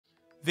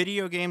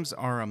Video games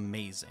are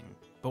amazing,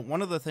 but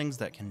one of the things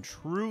that can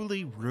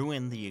truly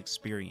ruin the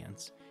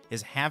experience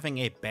is having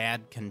a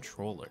bad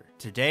controller.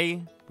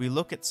 Today, we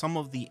look at some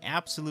of the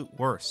absolute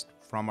worst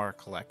from our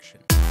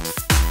collection.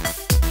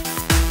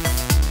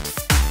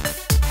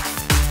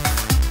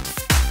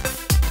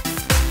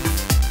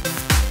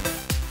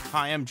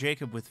 Hi, I'm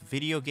Jacob with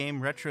Video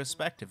Game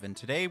Retrospective, and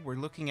today we're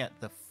looking at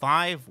the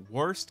 5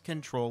 worst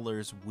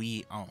controllers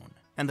we own.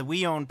 And the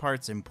we own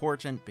part's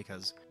important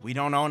because we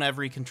don't own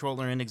every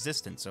controller in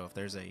existence, so if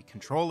there's a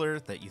controller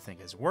that you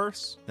think is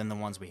worse than the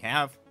ones we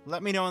have,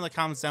 let me know in the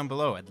comments down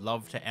below. I'd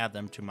love to add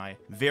them to my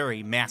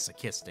very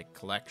masochistic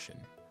collection.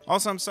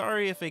 Also, I'm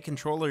sorry if a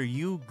controller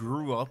you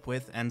grew up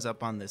with ends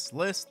up on this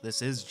list.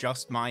 This is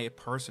just my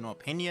personal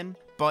opinion,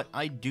 but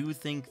I do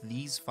think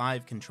these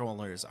 5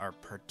 controllers are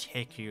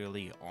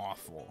particularly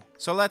awful.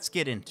 So let's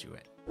get into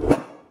it.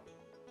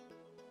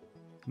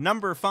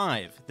 Number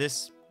 5,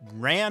 this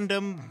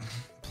random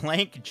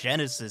blank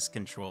Genesis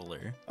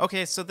controller.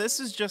 Okay, so this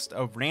is just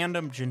a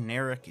random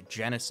generic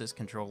Genesis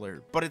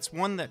controller, but it's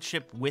one that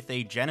shipped with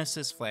a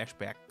Genesis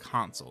flashback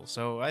console,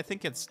 so I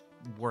think it's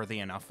worthy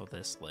enough of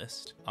this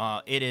list.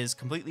 It is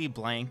completely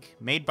blank,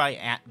 made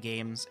by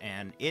 @Games,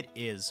 and it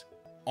is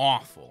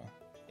awful.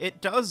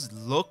 It does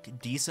look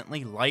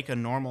decently like a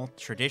normal,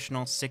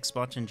 traditional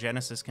 6-button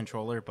Genesis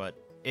controller, but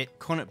it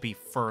couldn't be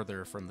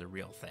further from the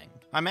real thing.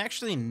 I'm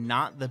actually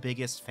not the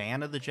biggest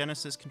fan of the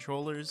Genesis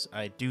controllers.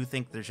 I do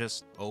think they're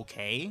just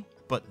okay.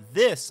 But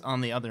this,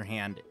 on the other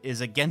hand, is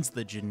against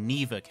the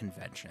Geneva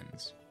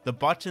conventions. The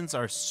buttons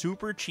are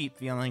super cheap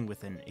feeling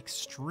with an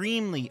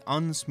extremely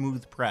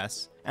unsmooth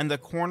press, and the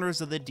corners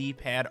of the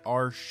D-pad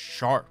are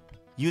sharp.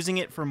 Using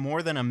it for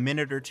more than a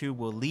minute or two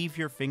will leave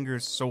your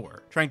fingers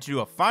sore. Trying to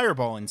do a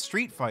fireball in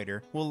Street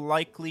Fighter will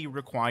likely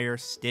require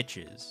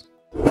stitches.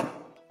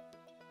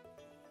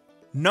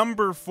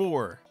 Number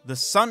 4, the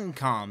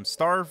Suncom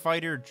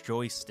Starfighter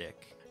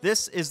Joystick.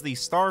 This is the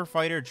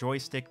Starfighter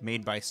joystick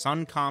made by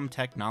Suncom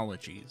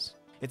Technologies.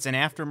 It's an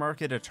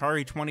aftermarket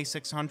Atari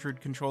 2600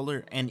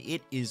 controller, and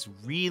it is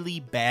really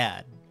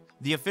bad.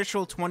 The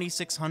official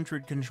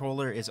 2600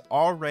 controller is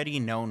already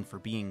known for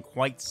being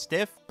quite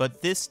stiff,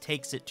 but this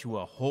takes it to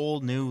a whole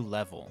new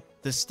level.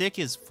 The stick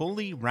is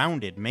fully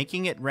rounded,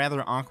 making it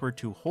rather awkward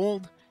to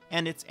hold,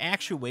 and its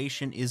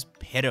actuation is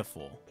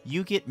pitiful.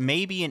 You get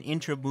maybe an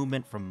inch of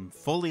movement from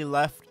fully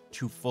left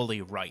to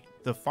fully right.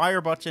 The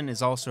fire button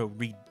is also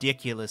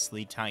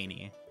ridiculously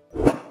tiny.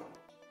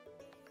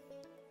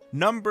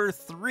 Number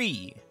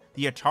 3,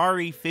 the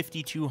Atari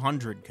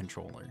 5200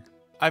 controller.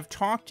 I've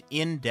talked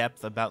in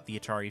depth about the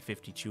Atari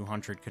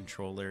 5200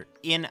 controller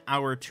in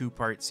our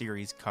 2-part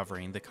series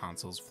covering the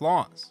console's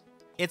flaws.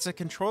 It's a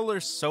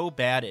controller so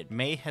bad it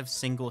may have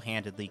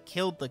single-handedly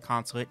killed the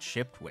console it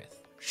shipped with.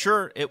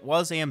 Sure, it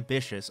was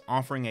ambitious,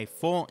 offering a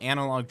full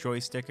analog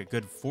joystick a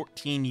good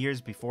 14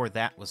 years before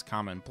that was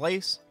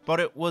commonplace, but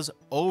it was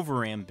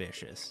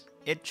over-ambitious.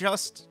 It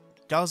just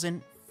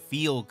doesn't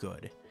feel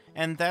good.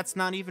 And that's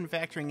not even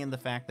factoring in the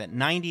fact that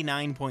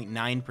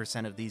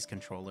 99.9% of these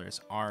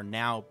controllers are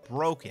now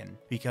broken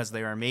because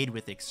they are made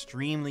with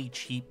extremely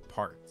cheap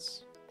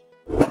parts.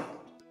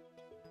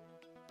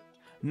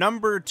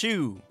 Number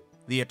 2,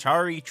 the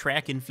Atari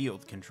Track and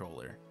Field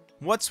controller.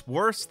 What's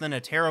worse than a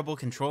terrible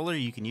controller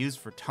you can use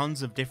for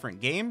tons of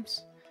different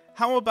games?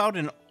 How about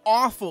an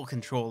awful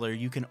controller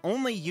you can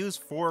only use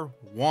for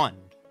one?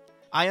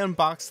 I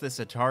unboxed this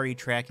Atari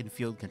Track and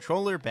Field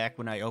controller back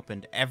when I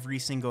opened every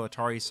single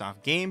Atari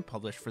soft game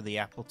published for the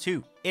Apple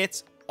II.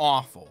 It's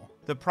awful.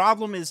 The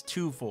problem is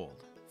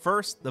twofold.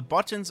 First, the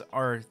buttons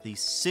are the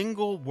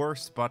single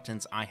worst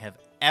buttons I have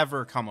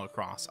ever come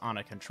across on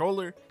a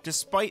controller,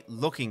 despite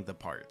looking the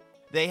part.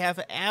 They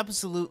have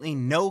absolutely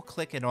no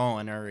click at all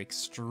and are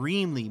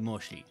extremely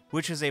mushy,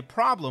 which is a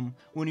problem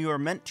when you are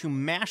meant to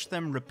mash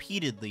them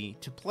repeatedly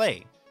to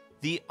play.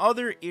 The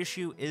other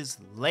issue is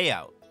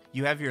layout.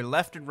 You have your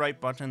left and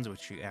right buttons,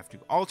 which you have to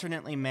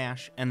alternately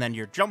mash, and then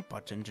your jump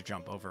button to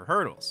jump over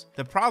hurdles.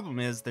 The problem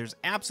is there's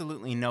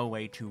absolutely no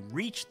way to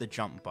reach the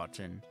jump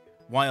button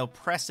while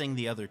pressing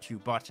the other 2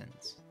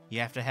 buttons. You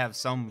have to have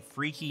some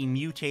freaky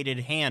mutated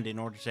hand in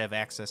order to have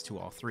access to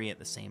all 3 at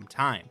the same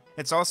time.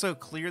 It's also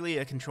clearly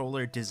a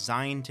controller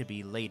designed to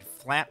be laid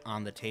flat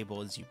on the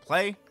table as you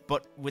play,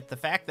 but with the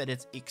fact that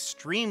it's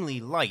extremely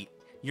light,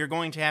 you're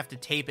going to have to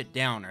tape it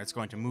down or it's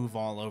going to move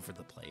all over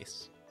the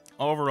place.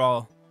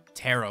 Overall,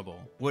 terrible.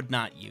 Would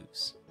not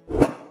use.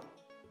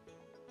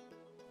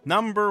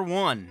 Number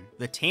 1,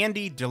 the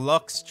Tandy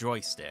Deluxe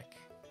Joystick.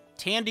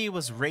 Tandy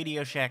was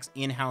Radio Shack's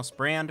in-house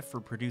brand for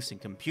producing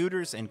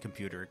computers and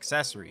computer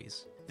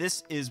accessories.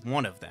 This is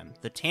one of them,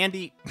 the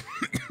Tandy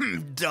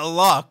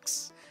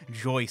Deluxe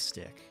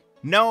Joystick.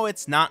 No,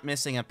 it's not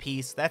missing a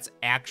piece, that's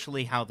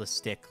actually how the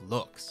stick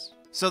looks.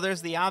 So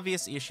there's the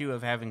obvious issue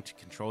of having to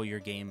control your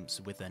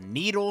games with a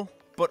needle,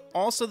 but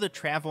also the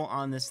travel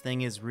on this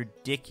thing is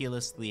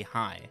ridiculously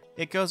high.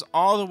 It goes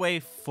all the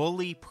way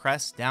fully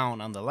pressed down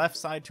on the left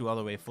side to all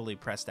the way fully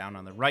pressed down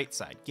on the right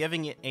side,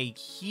 giving it a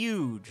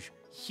huge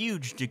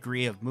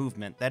degree of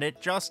movement that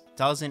it just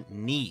doesn't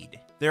need.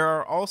 There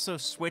are also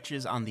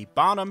switches on the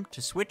bottom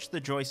to switch the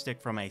joystick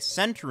from a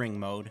centering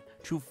mode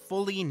to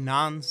fully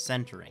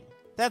non-centering.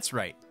 That's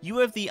right, you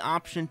have the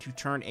option to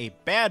turn a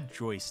bad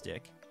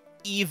joystick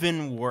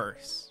even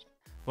worse.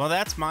 Well,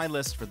 that's my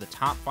list for the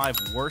top 5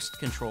 worst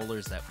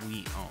controllers that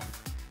we own.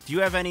 Do you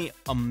have any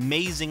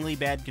amazingly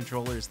bad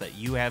controllers that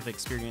you have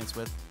experience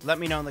with? Let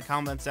me know in the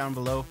comments down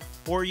below,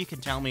 or you can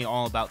tell me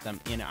all about them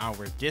in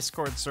our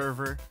Discord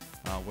server,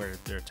 where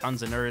there are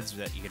tons of nerds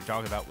that you can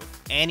talk about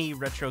with any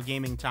retro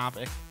gaming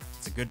topic.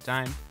 It's a good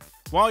time.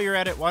 While you're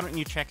at it, why don't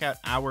you check out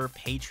our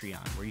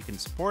Patreon, where you can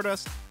support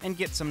us and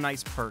get some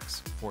nice perks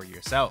for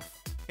yourself.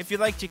 If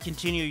you'd like to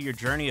continue your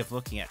journey of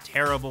looking at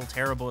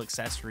terrible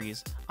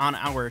accessories on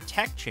our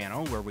tech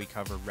channel, where we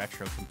cover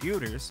retro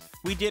computers,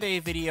 we did a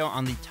video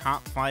on the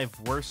top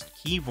 5 worst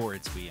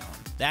keyboards we own.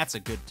 That's a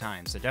good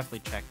time, so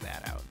definitely check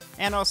that out.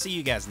 And I'll see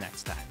you guys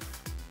next time.